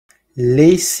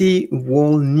Lazy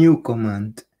wall new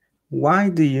command. Why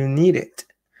do you need it?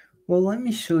 Well, let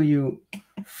me show you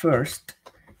first.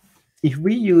 If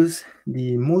we use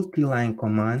the multiline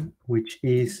command, which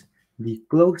is the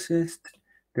closest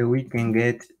that we can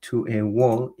get to a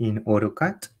wall in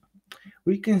Autocad,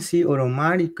 we can see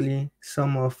automatically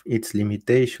some of its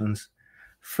limitations.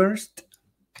 First,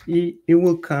 it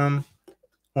will come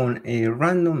on a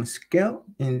random scale.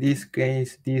 In this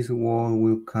case, this wall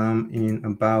will come in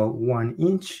about 1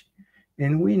 inch,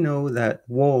 and we know that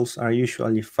walls are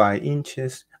usually 5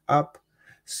 inches up,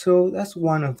 so that's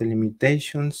one of the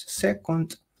limitations.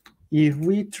 Second, if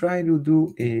we try to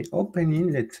do a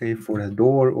opening, let's say for a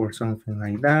door or something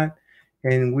like that,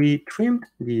 and we trimmed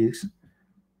this,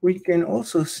 we can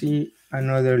also see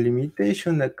another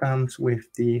limitation that comes with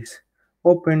this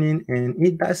opening, and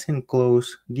it doesn't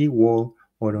close the wall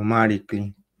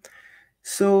automatically.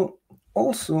 So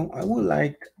also I would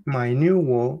like my new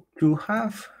wall to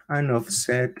have an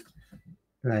offset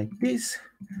like this,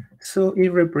 so it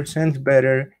represents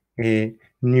better a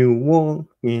new wall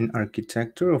in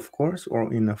Arquitecto, of course,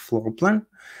 or in a floor plan.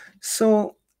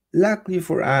 So luckily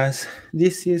for us,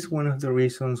 this is one of the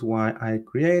reasons why I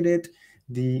created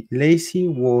the lazy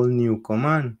wall new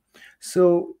command.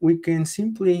 So we can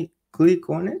simply click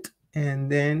on it,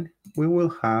 and then we will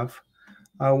have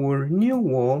our new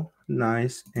wall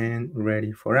nice and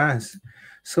ready for us.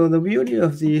 So the beauty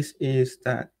of this is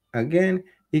that, again,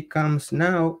 it comes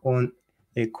now on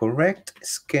a correct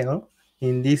scale.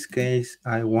 In this case,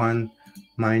 I want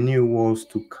my new walls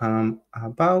to come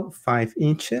about 5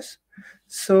 inches.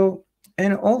 So,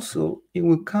 and also it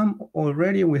will come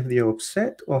already with the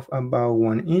offset of about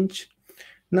 1 inch.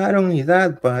 Not only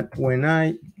that, but when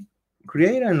I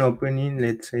create an opening,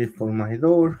 let's say for my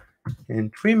door,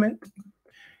 and trim it,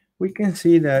 we can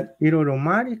see that it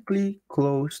automatically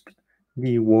closed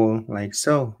the wall like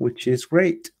so, which is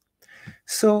great.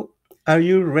 So are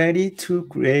you ready to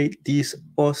create this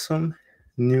awesome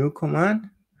new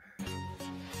command?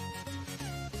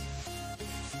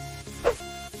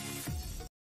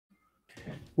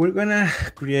 We're gonna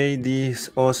create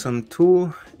this awesome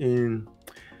tool in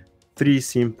 3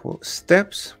 simple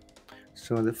steps.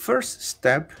 So the first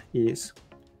step is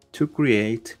to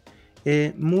create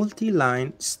a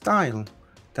multi-line style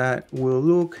that will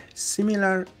look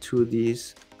similar to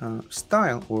this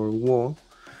style or wall.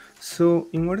 So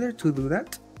in order to do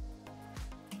that,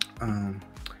 I'm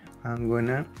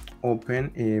gonna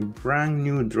open a brand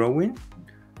new drawing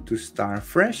to start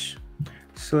fresh.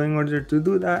 So in order to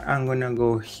do that, I'm gonna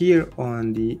go here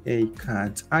on the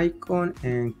ACAD icon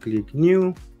and click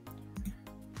new.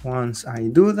 Once I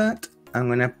do that, I'm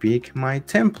gonna pick my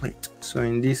template. So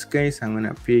in this case, I'm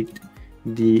gonna pick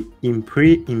the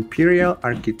Imperial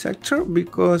Architecture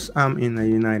because I'm in the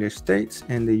United States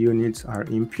and the units are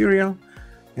Imperial,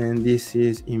 and this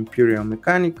is Imperial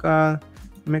Mechanical,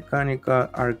 Mechanical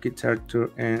Architecture,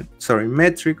 and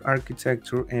Metric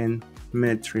Architecture and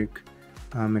Metric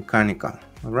Mechanical.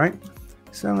 All right,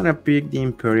 so I'm gonna pick the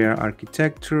Imperial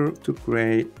Architecture to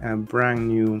create a brand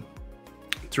new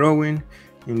drawing.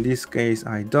 In this case,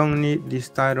 I don't need this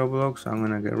title block, so I'm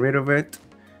gonna get rid of it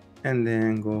and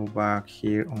then go back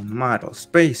here on model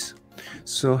space.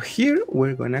 So here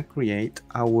we're gonna create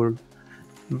our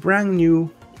brand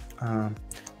new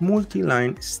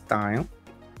multi-line style.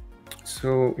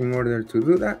 So in order to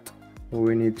do that, what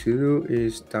we need to do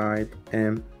is type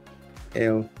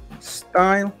ML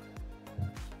style,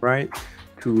 right,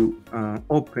 to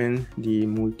open the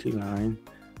multi-line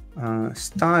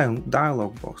style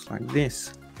dialog box like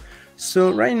this.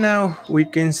 So right now we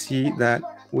can see that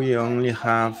we only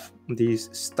have this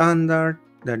standard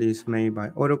that is made by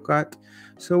Autocad.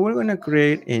 So we're going to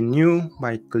create a new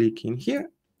by clicking here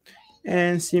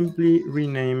and simply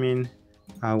renaming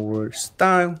our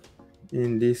style.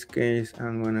 In this case,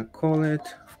 I'm going to call it,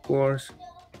 of course,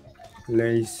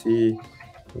 lazy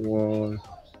wall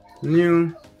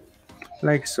new,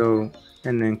 like so,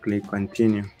 and then click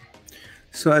continue.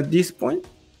 So at this point,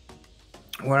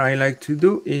 what I like to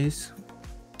do is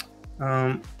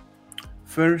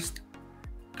first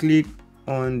click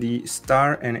on the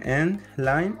start and end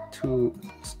line to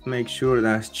make sure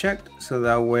that's checked, so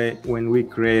that way when we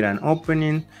create an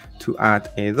opening to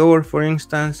add a door, for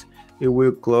instance, it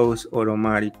will close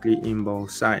automatically in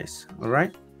both sides. All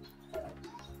right,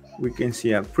 we can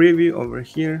see a preview over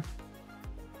here,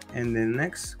 and then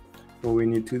next what we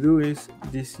need to do is,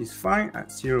 this is fine at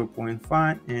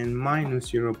 0.5 and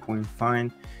minus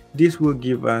 0.5. This will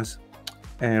give us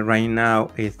right now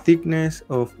a thickness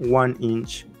of 1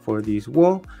 inch for this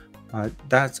wall,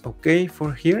 That's okay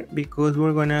for here because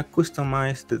we're gonna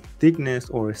customize the thickness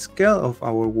or scale of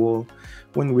our wall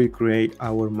when we create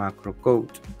our macro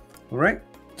code. All right,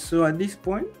 so at this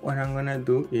point what I'm gonna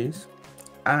do is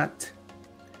add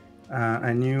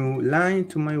a new line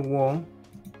to my wall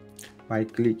by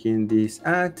clicking this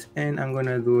add, and I'm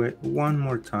gonna do it one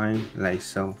more time like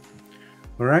so.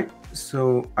 All right,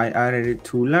 so I added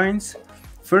 2 lines.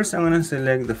 First I'm gonna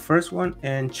select the first one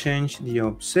and change the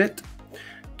offset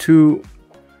to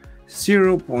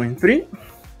 0.3,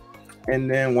 and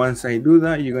then once I do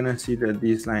that, you're gonna see that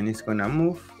this line is gonna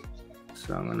move.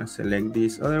 So I'm gonna select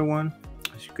this other one,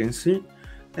 as you can see,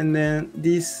 and then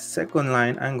this second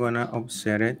line I'm gonna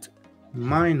offset it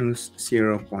minus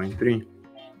 0.3.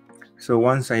 So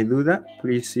once I do that,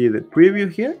 please see the preview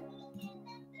here.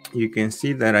 You can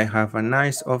see that I have a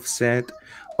nice offset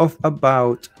of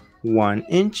about 1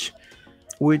 inch,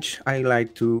 which I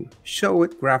like to show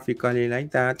it graphically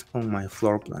like that on my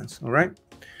floor plans. All right,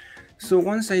 so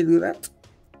once I do that,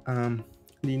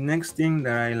 the next thing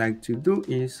that I like to do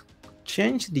is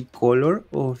change the color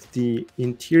of the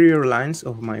interior lines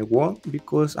of my wall,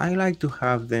 because I like to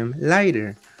have them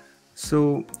lighter,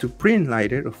 so to print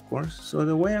lighter, of course. So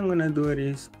the way I'm gonna do it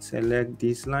is select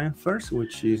this line first,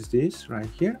 which is this right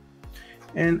here,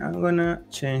 and I'm gonna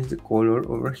change the color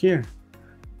over here.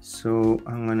 So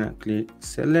I'm gonna click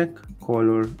select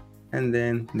color, and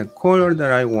then the color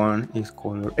that I want is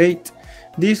color 8.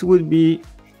 This would be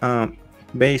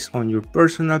based on your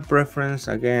personal preference,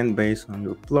 again based on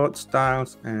your plot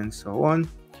styles and so on,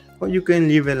 but you can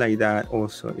leave it like that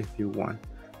also if you want.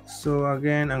 So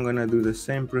again, I'm gonna do the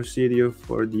same procedure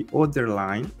for the other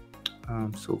line.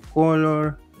 So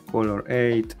color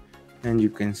 8, and you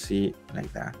can see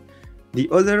like that. The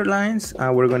other lines,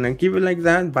 we're gonna give it like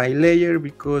that by layer,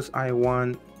 because I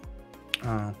want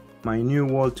my new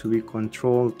wall to be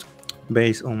controlled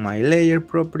based on my layer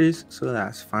properties, so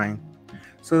that's fine.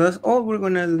 So that's all we're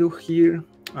gonna do here.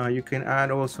 You can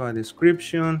add also a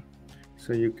description,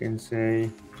 so you can say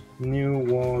new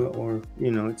wall, or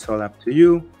it's all up to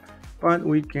you, but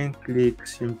we can click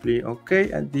simply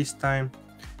OK at this time.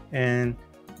 And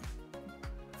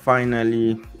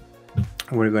finally,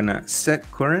 we're gonna set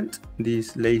current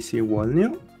this lazy wall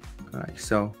new, like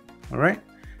so. All right,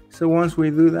 so once we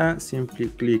do that, simply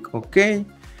click OK.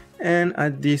 And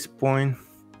at this point,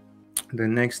 the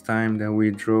next time that we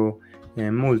draw a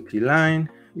multi-line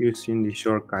using the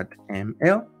shortcut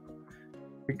ML,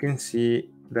 we can see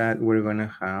that we're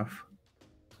gonna have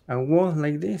a wall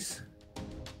like this.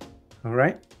 All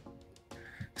right,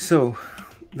 so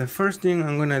the first thing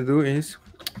I'm gonna do is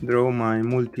draw my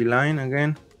multi-line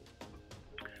again,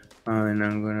 and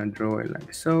I'm gonna draw it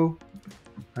like so,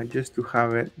 just to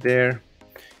have it there.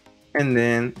 And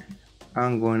then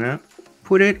I'm gonna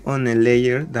put it on a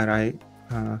layer that I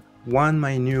want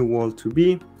my new wall to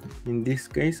be. In this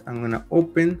case, I'm gonna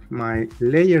open my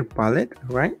layer palette,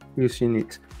 right, using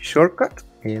its shortcut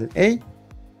LA.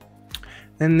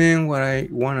 And then what I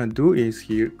want to do is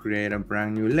here create a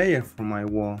brand new layer for my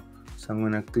wall. So I'm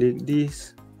gonna click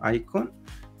this icon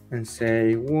and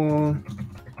say wall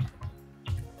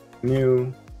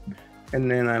new,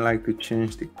 and then I like to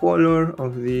change the color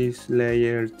of this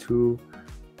layer to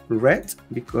red,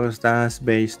 because that's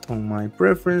based on my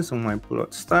preference, on my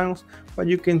plot styles, but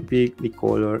you can pick the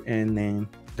color and name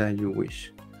that you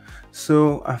wish.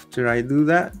 So after I do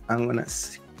that, I'm gonna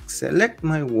select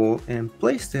my wall and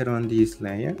place it on this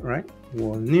layer, right,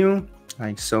 wall new,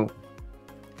 like so.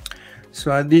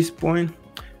 So at this point,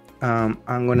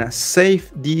 I'm gonna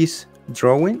save this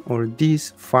drawing or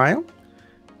this file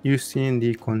using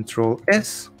the Control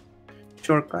S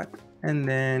shortcut, and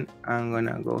then I'm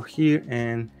gonna go here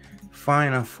and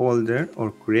find a folder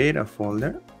or create a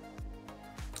folder.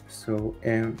 So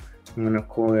I'm gonna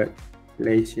call it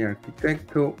Lazy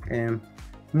Arquitecto and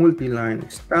multiline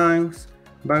styles,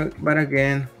 but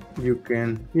again, you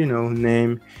can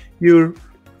name your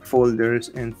folders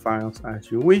and files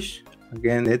as you wish.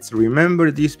 Again, let's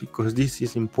remember this, because this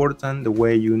is important, the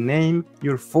way you name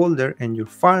your folder and your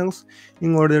files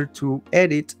in order to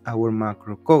edit our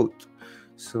macro code.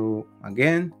 So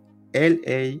again,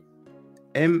 LAML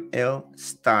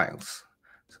styles.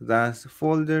 So that's the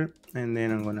folder, and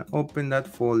then I'm gonna open that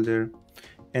folder,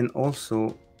 and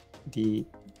also the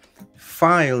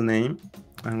file name,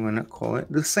 I'm gonna call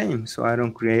it the same, so I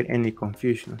don't create any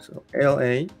confusion. So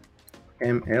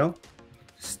LAML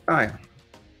style.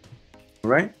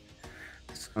 Right,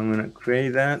 so I'm gonna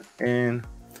create that. And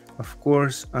of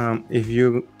course, if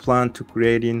you plan to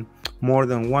create in more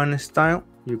than one style,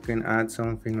 you can add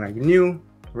something like new,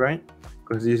 right,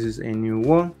 because this is a new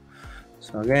wall.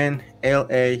 So again,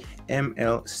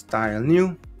 LAML style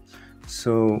new.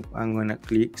 So I'm gonna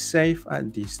click save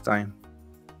at this time.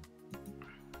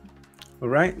 All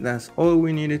right, that's all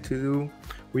we needed to do.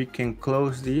 We can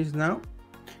close this now,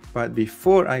 but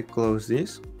before I close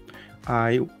this,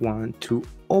 I want to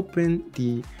open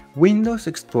the Windows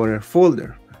Explorer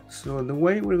folder. So the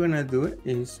way we're gonna do it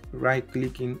is right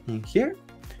clicking in here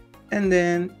and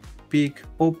then pick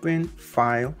open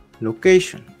file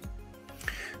location.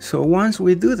 So once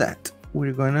we do that,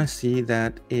 we're gonna see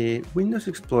that a Windows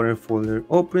Explorer folder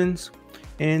opens,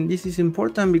 and this is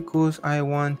important because I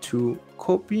want to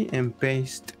copy and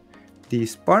paste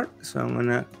this part. So I'm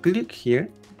gonna click here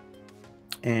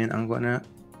and I'm gonna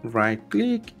right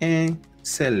click and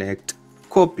select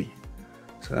copy.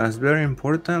 So that's very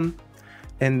important.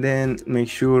 And then make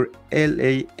sure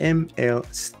LAML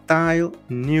style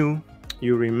new,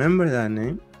 you remember that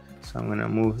name. So I'm gonna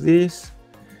move this.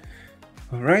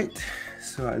 All right,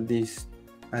 so at this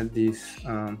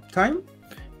time,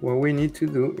 what we need to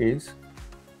do is,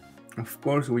 of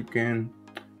course, we can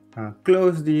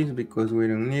close this because we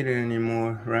don't need it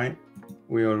anymore, right?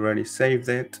 We already saved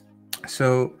it.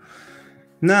 So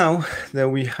now that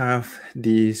we have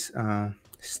this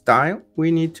style,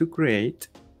 we need to create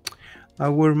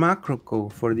our macro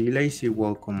code for the lazy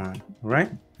wall command,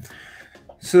 right?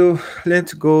 So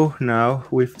let's go now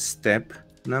with step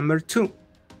number 2.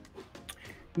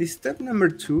 The step number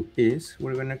 2 is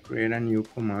we're gonna create a new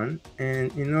command,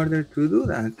 and in order to do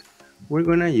that, we're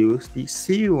gonna use the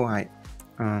CUI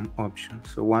option.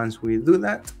 So once we do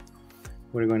that,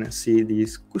 we're gonna see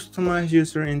this customized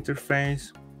user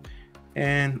interface,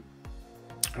 and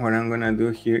what I'm gonna do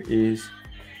here is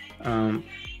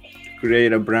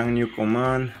create a brand new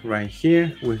command right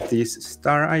here with this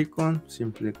star icon.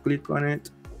 Simply click on it,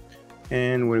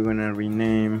 and we're gonna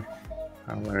rename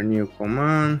our new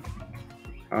command.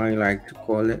 I like to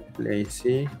call it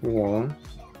lazy wall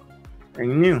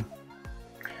and new.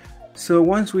 So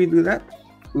once we do that,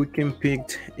 we can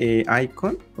pick a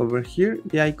icon over here.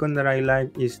 The icon that I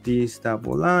like is this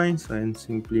double line, so I'm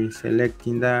simply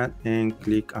selecting that and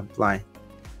click apply.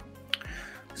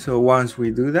 So once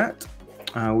we do that,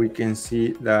 we can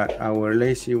see that our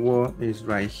lazy wall is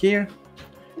right here.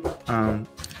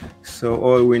 So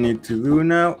all we need to do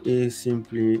now is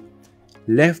simply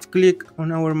left click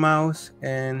on our mouse,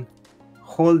 and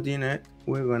holding it,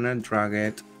 we're gonna drag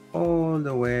it all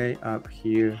the way up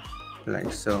here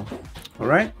like so. All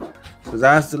right, so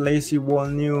that's the lazy wall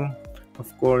new.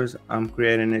 Of course, I'm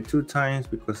creating it 2 times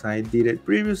because I did it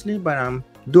previously, but I'm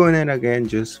doing it again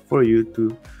just for you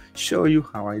to show you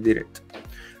how I did it.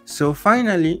 So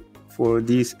finally, for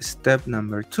this step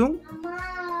number 2,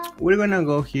 we're gonna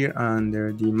go here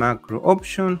under the macro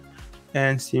option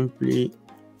and simply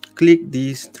click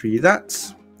these 3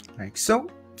 dots like so,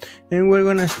 and we're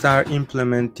gonna start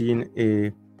implementing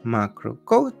a macro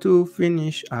code to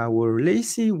finish our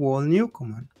lazy wall new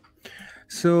command.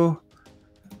 So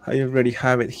I already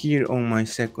have it here on my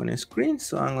second screen,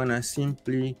 so I'm gonna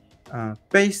simply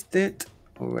paste it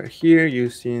over here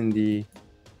using the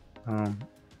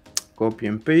copy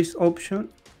and paste option.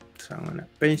 So I'm gonna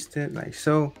paste it like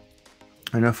so,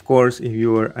 and of course, if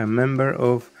you are a member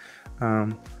of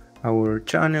our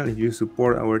channel, if you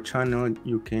support our channel,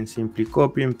 you can simply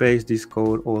copy and paste this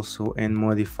code also and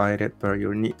modify it per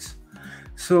your needs.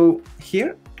 So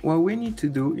here, what we need to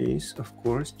do is, of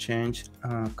course, change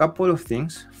a couple of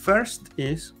things. First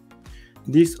is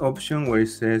this option where it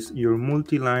says your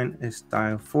multiline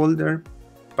style folder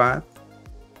path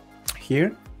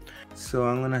here. So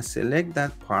I'm gonna select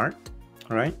that part,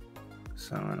 right?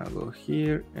 So I'm gonna go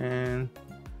here and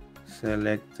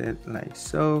select it like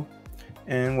so.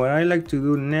 And what I like to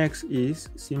do next is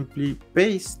simply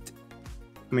paste.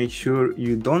 Make sure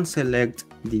you don't select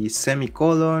the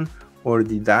semicolon or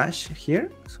the dash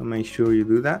here. So make sure you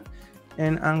do that.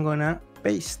 And I'm gonna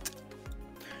paste.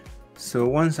 So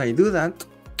once I do that,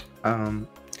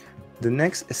 the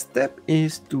next step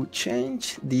is to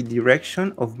change the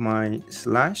direction of my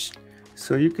slash.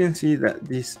 So you can see that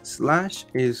this slash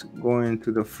is going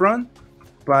to the front,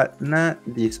 but not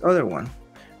this other one.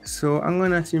 So I'm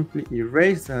gonna simply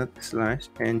erase that slash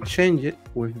and change it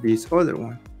with this other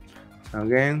one. So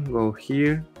again, go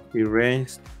here,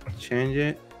 erase, change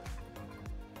it,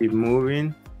 keep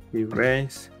moving,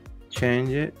 erase, change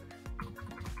it,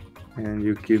 and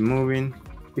you keep moving.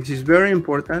 This is very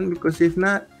important because if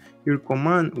not, your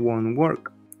command won't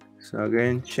work. So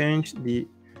again, change the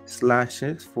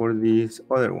slashes for these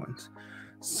other ones.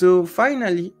 So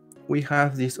finally, we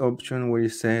have this option where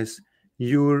it says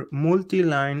your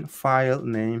multiline file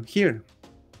name here.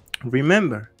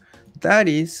 Remember, that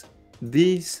is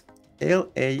this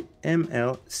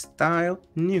LAML style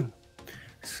new.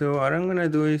 So what I'm gonna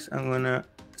do is I'm gonna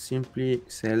simply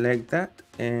select that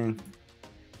and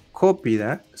copy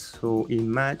that so it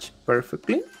match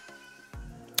perfectly.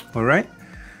 All right,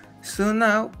 so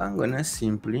now I'm gonna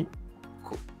simply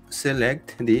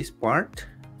select this part,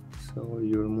 so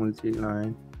your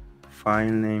multi-line file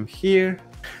name here.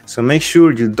 So make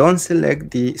sure you don't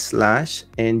select the slash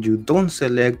and you don't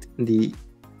select the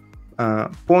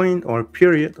point or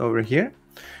period over here.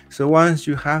 So once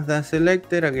you have that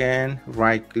selected, again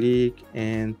right click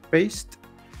and paste.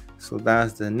 So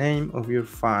that's the name of your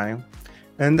file,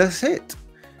 and that's it.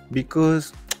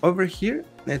 Because over here,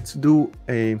 let's do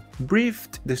a brief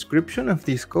description of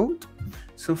this code.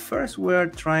 So first we are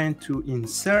trying to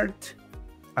insert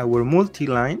our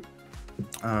multi-line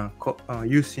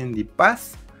using the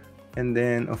path, and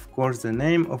then of course the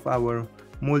name of our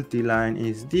multi-line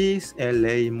is this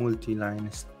LA multi-line,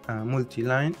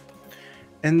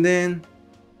 and then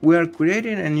we are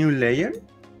creating a new layer,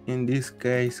 in this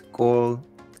case called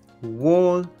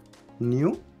wall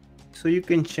new. So you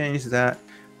can change that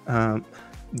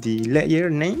the layer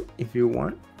name if you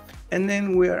want, and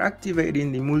then we are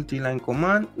activating the multi-line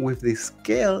command with the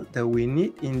scale that we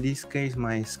need. In this case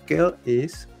my scale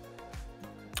is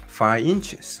 5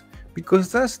 inches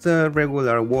because that's the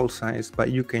regular wall size,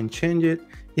 but you can change it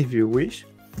if you wish.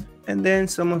 And then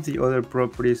some of the other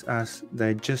properties as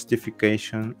the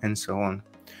justification and so on.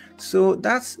 So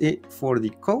that's it for the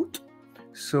code.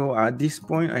 So at this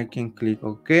point I can click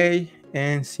OK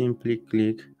and simply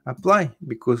click apply,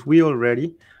 because we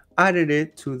already added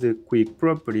it to the quick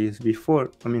properties before,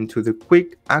 to the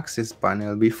quick access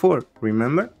panel before,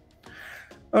 remember?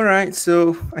 All right,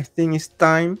 so I think it's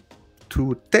time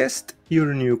to test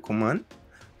your new command.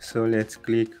 So let's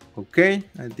click OK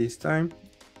at this time.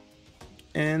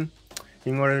 And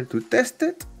in order to test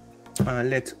it,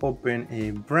 let's open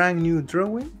a brand new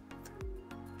drawing.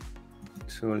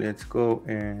 So let's go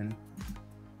and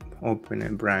open a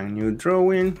brand new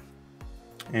drawing,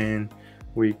 and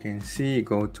we can see,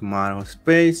 go to model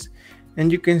space,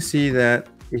 and you can see that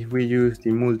if we use the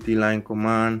multi-line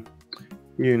command,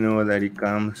 you know that it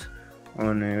comes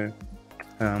on a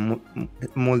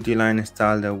multi-line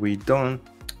style that we don't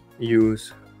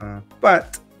use,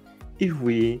 but if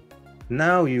we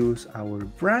now use our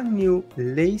brand new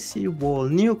lazy wall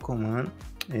new command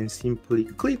and simply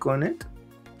click on it,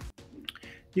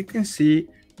 you can see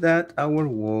that our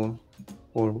wall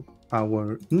or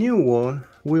our new wall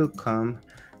will come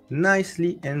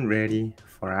nicely and ready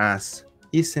for us.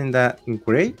 Isn't that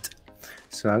great?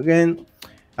 So again,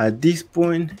 at this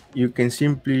point you can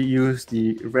simply use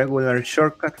the regular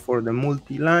shortcut for the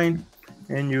multi-line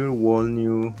and your wall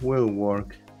new will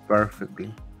work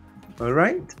perfectly. All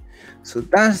right, so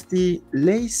that's the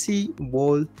lazy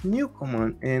wall new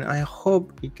command, and I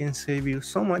hope it can save you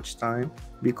so much time,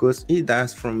 because it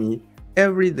does for me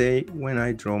every day when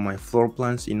I draw my floor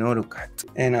plans in Autocad.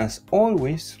 And as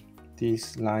always,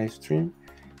 this live stream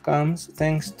comes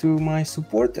thanks to my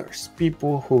supporters,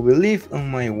 people who believe in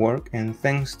my work, and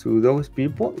thanks to those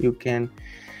people you can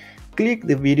click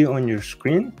the video on your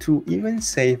screen to even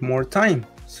save more time.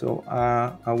 So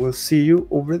I will see you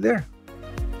over there.